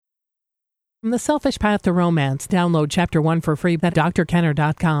From The Selfish Path to Romance, download Chapter 1 for free at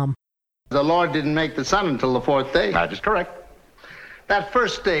drkenner.com. The Lord didn't make the sun until the fourth day. That is correct. That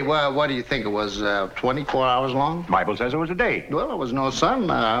first day, well, what do you think it was, 24 hours long? The Bible says it was a day. Well, there was no sun.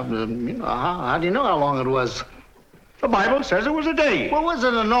 How do you know how long it was? The Bible says it was a day. Well, was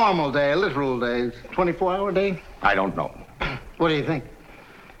it a normal day, a literal day, 24-hour day? I don't know. What do you think?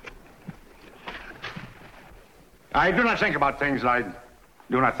 I do not think about things I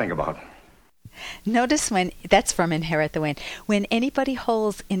do not think about. Notice when, that's from Inherit the Wind, when anybody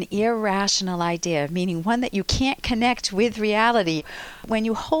holds an irrational idea, meaning one that you can't connect with reality, when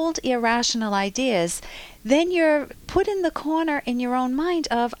you hold irrational ideas, then you're put in the corner in your own mind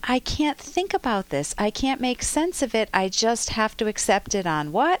of, I can't think about this, I can't make sense of it, I just have to accept it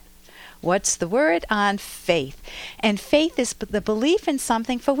on what? What's the word? On faith. And faith is the belief in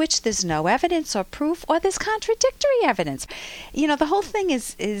something for which there's no evidence or proof, or there's contradictory evidence. You know, the whole thing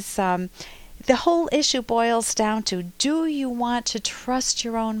is the whole issue boils down to, do you want to trust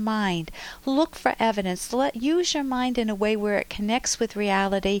your own mind? Look for evidence. Use your mind in a way where it connects with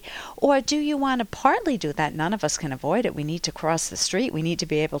reality. Or do you want to partly do that? None of us can avoid it. We need to cross the street. We need to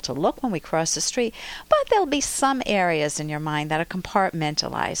be able to look when we cross the street. But there'll be some areas in your mind that are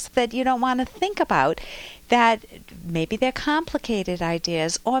compartmentalized, that you don't want to think about, that maybe they're complicated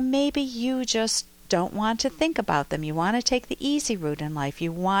ideas, or maybe you just don't want to think about them. You want to take the easy route in life.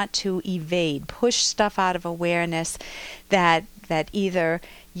 You want to evade, push stuff out of awareness that either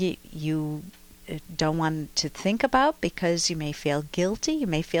you don't want to think about because you may feel guilty, you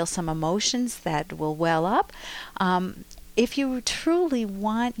may feel some emotions that will well up. If you truly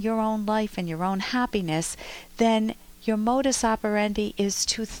want your own life and your own happiness, then your modus operandi is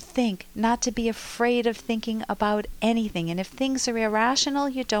to think, not to be afraid of thinking about anything. And if things are irrational,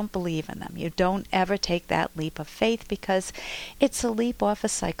 you don't believe in them. You don't ever take that leap of faith, because it's a leap off a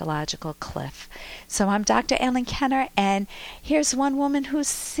psychological cliff. So I'm Dr. Ellen Kenner, and here's one woman who's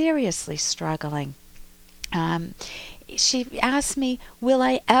seriously struggling. She asked me, will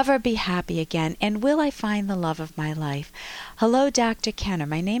I ever be happy again? And will I find the love of my life? Hello, Dr. Kenner.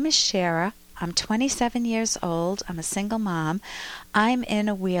 My name is Shara. I'm 27 years old. I'm a single mom. I'm in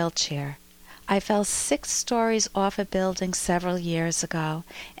a wheelchair. I fell 6 stories off a building several years ago,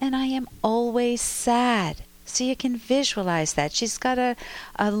 and I am always sad. So you can visualize that. She's got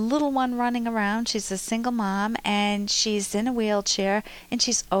a little one running around. She's a single mom, and she's in a wheelchair, and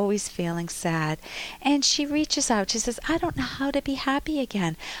she's always feeling sad. And she reaches out. She says, I don't know how to be happy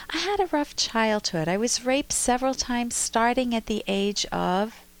again. I had a rough childhood. I was raped several times, starting at the age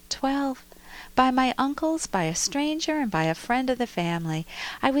of 12. By my uncles, by a stranger, and by a friend of the family.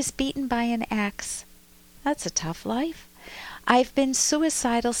 I was beaten by an ex. That's a tough life. I've been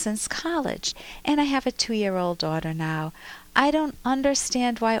suicidal since college, and I have a 2-year-old daughter now. I don't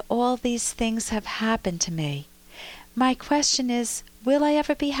understand why all these things have happened to me. My question is, will I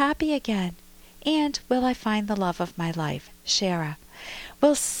ever be happy again? And will I find the love of my life? Shara.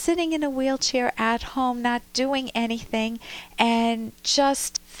 Well, sitting in a wheelchair at home, not doing anything, and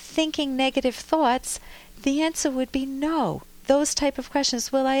just thinking negative thoughts, the answer would be no. Those type of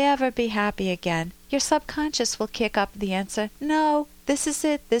questions, will I ever be happy again? Your subconscious will kick up the answer, no, this is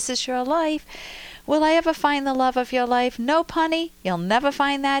it, this is your life. Will I ever find the love of your life? No, honey, you'll never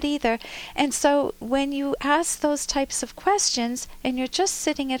find that either. And so when you ask those types of questions and you're just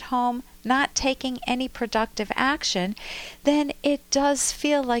sitting at home not taking any productive action, then it does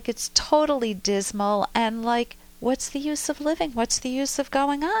feel like it's totally dismal and like, what's the use of living? What's the use of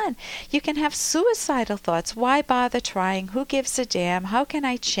going on? You can have suicidal thoughts. Why bother trying? Who gives a damn? How can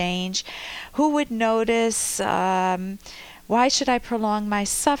I change? Who would notice? Why should I prolong my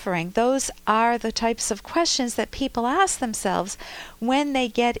suffering? Those are the types of questions that people ask themselves when they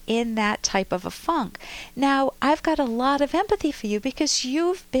get in that type of a funk. Now, I've got a lot of empathy for you because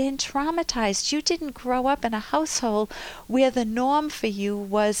you've been traumatized. You didn't grow up in a household where the norm for you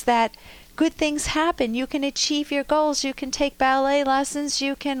was that good things happen. You can achieve your goals. You can take ballet lessons.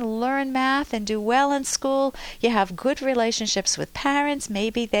 You can learn math and do well in school. You have good relationships with parents.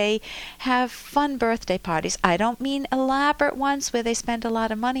 Maybe they have fun birthday parties. I don't mean elaborate ones where they spend a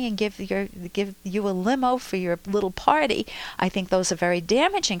lot of money and give you a limo for your little party. I think those are very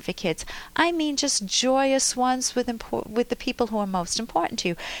damaging for kids. I mean just joyous ones with the people who are most important to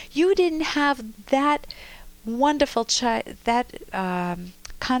you. You didn't have that wonderful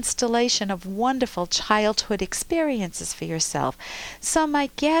constellation of wonderful childhood experiences for yourself. So my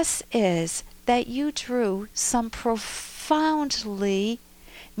guess is that you drew some profoundly,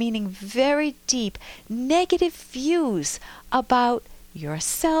 meaning very deep, negative views about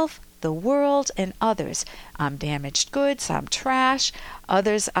yourself, the world, and others. I'm damaged goods, I'm trash,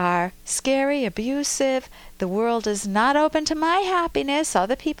 Others are scary, abusive. The world is not open to my happiness.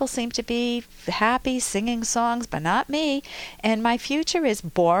 Other people seem to be happy, singing songs, but not me. And my future is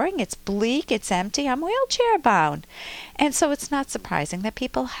boring, it's bleak, it's empty. I'm wheelchair bound. And so it's not surprising that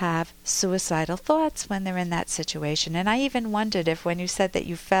people have suicidal thoughts when they're in that situation. And I even wondered if, when you said that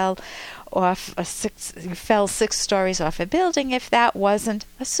you fell 6 stories off a building, if that wasn't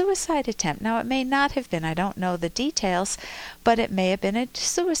a suicide attempt. Now, it may not have been. I don't know the details, but it may have been a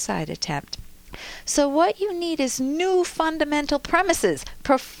suicide attempt. So what you need is new fundamental premises,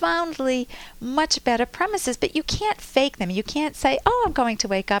 profoundly much better premises, but you can't fake them. You can't say, oh, I'm going to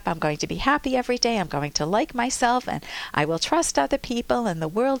wake up, I'm going to be happy every day, I'm going to like myself, and I will trust other people, and the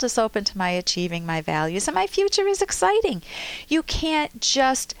world is open to my achieving my values, and my future is exciting. You can't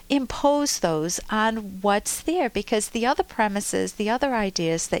just impose those on what's there, because the other premises, the other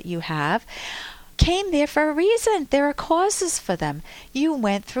ideas that you have, came there for a reason. There are causes for them. You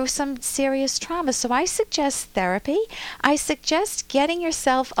went through some serious trauma. So I suggest therapy. I suggest getting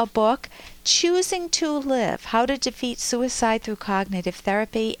yourself a book, Choosing to Live, How to Defeat Suicide Through Cognitive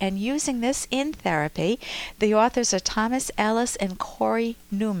Therapy, and using this in therapy. The authors are Thomas Ellis and Corey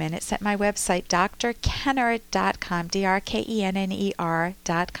Newman. It's at my website, drkenner.com,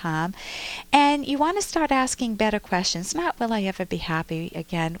 drkenner.com. And you want to start asking better questions. Not will I ever be happy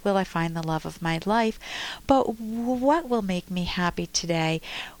again? Will I find the love of my life? But what will make me happy today?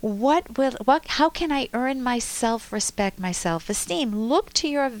 How can I earn my self-respect, my self-esteem? Look to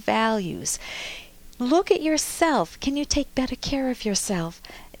your values. Look at yourself. Can you take better care of yourself?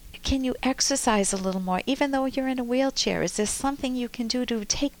 Can you exercise a little more, even though you're in a wheelchair? Is there something you can do to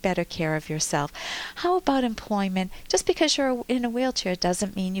take better care of yourself? How about employment? Just because you're in a wheelchair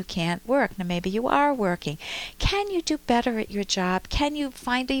doesn't mean you can't work. Now, maybe you are working. Can you do better at your job? Can you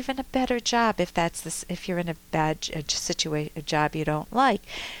find even a better job if you're in a bad situation, a job you don't like?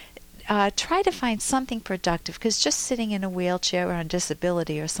 Try to find something productive, because just sitting in a wheelchair or on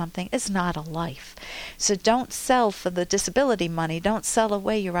disability or something is not a life. So don't sell for the disability money. Don't sell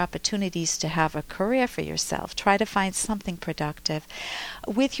away your opportunities to have a career for yourself. Try to find something productive.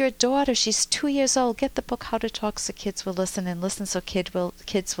 With your daughter, she's 2 years old, get the book How to Talk So Kids Will Listen, and Listen So Kids Will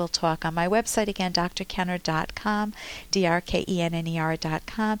Talk. On my website, again, drkenner.com,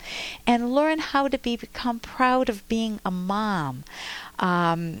 drkenner.com, and learn how to become proud of being a mom.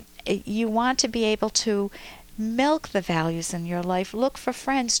 You want to be able to milk the values in your life. Look for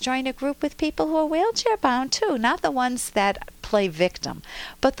friends. Join a group with people who are wheelchair bound too. Not the ones that play victim,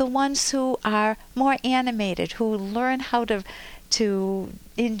 but the ones who are more animated, who learn how to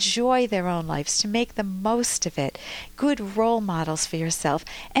enjoy their own lives, to make the most of it. Good role models for yourself.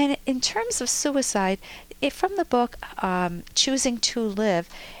 And in terms of suicide, from the book Choosing to Live,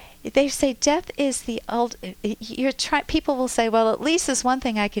 they say death is the people will say, well, at least there's one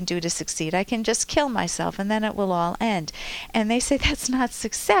thing I can do to succeed. I can just kill myself and then it will all end. And they say that's not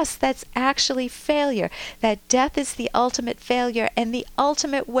success. That's actually failure. That death is the ultimate failure and the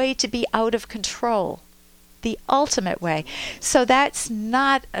ultimate way to be out of control. The ultimate way. So that's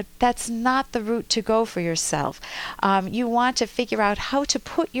not the route to go for yourself. You want to figure out how to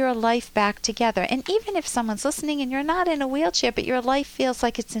put your life back together. And even if someone's listening and you're not in a wheelchair, but your life feels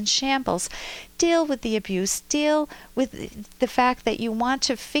like it's in shambles, deal with the abuse. Deal with the fact that you want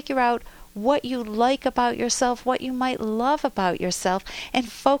to figure out what you like about yourself, what you might love about yourself,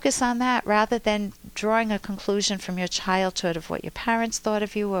 and focus on that rather than drawing a conclusion from your childhood of what your parents thought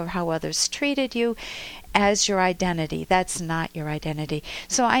of you or how others treated you as your identity. That's not your identity.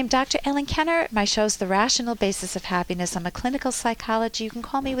 So I'm Dr. Ellen Kenner. My show's The Rational Basis of Happiness. I'm a clinical psychologist. You can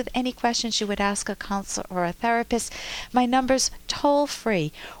call me with any questions you would ask a counselor or a therapist. My number's toll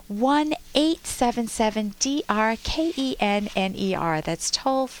free, 1-877-DRKENNER. That's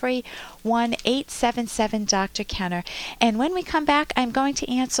toll free, 1-877-Dr. Kenner. And when we come back, I'm going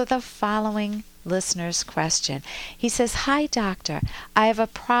to answer the following listener's question. He says, "Hi, doctor. I have a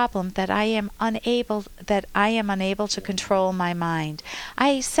problem that I am unable to control my mind.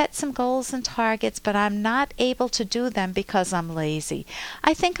 I set some goals and targets, but I'm not able to do them because I'm lazy.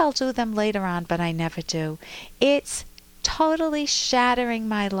 I think I'll do them later on, but I never do. It's totally shattering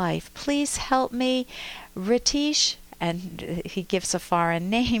my life. Please help me. Ritesh," and he gives a foreign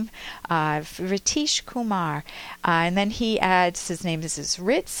name, Ritesh Kumar. And then he adds, his name is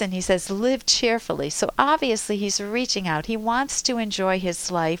Ritz, and he says, "Live cheerfully." So obviously he's reaching out. He wants to enjoy his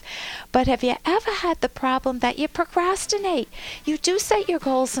life. But have you ever had the problem that you procrastinate? You do set your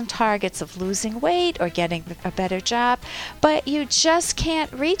goals and targets of losing weight or getting a better job, but you just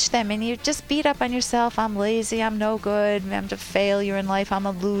can't reach them, and you just beat up on yourself. I'm lazy, I'm no good, I'm a failure in life, I'm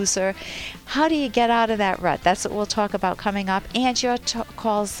a loser. How do you get out of that rut? That's what we'll talk talk about coming up, and your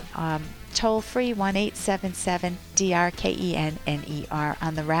calls toll free 1-877-DRKENNER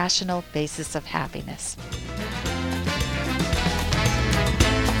on the rational basis of happiness.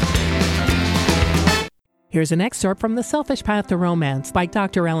 Here's an excerpt from The Selfish Path to Romance by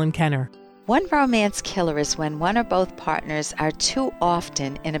Dr. Ellen Kenner. One romance killer is when one or both partners are too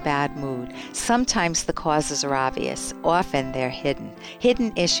often in a bad mood. Sometimes the causes are obvious. Often they're hidden.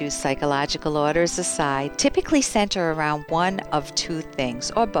 Hidden issues, psychological orders aside, typically center around one of two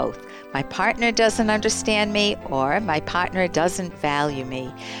things, or both. My partner doesn't understand me, or my partner doesn't value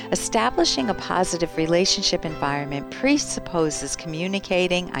me. Establishing a positive relationship environment presupposes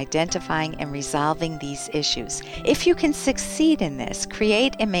communicating, identifying, and resolving these issues. If you can succeed in this,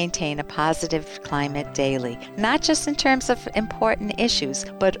 create and maintain a positive climate daily, not just in terms of important issues,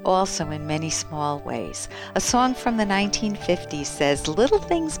 but also in many small ways. A song from the 1950s says, "Little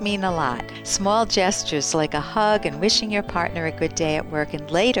things mean a lot. Small gestures like a hug and wishing your partner a good day at work,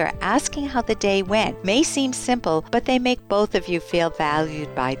 and later asking how the day went may seem simple, but they make both of you feel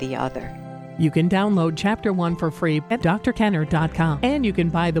valued by the other." You can download Chapter 1 for free at drkenner.com, and you can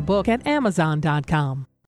buy the book at amazon.com.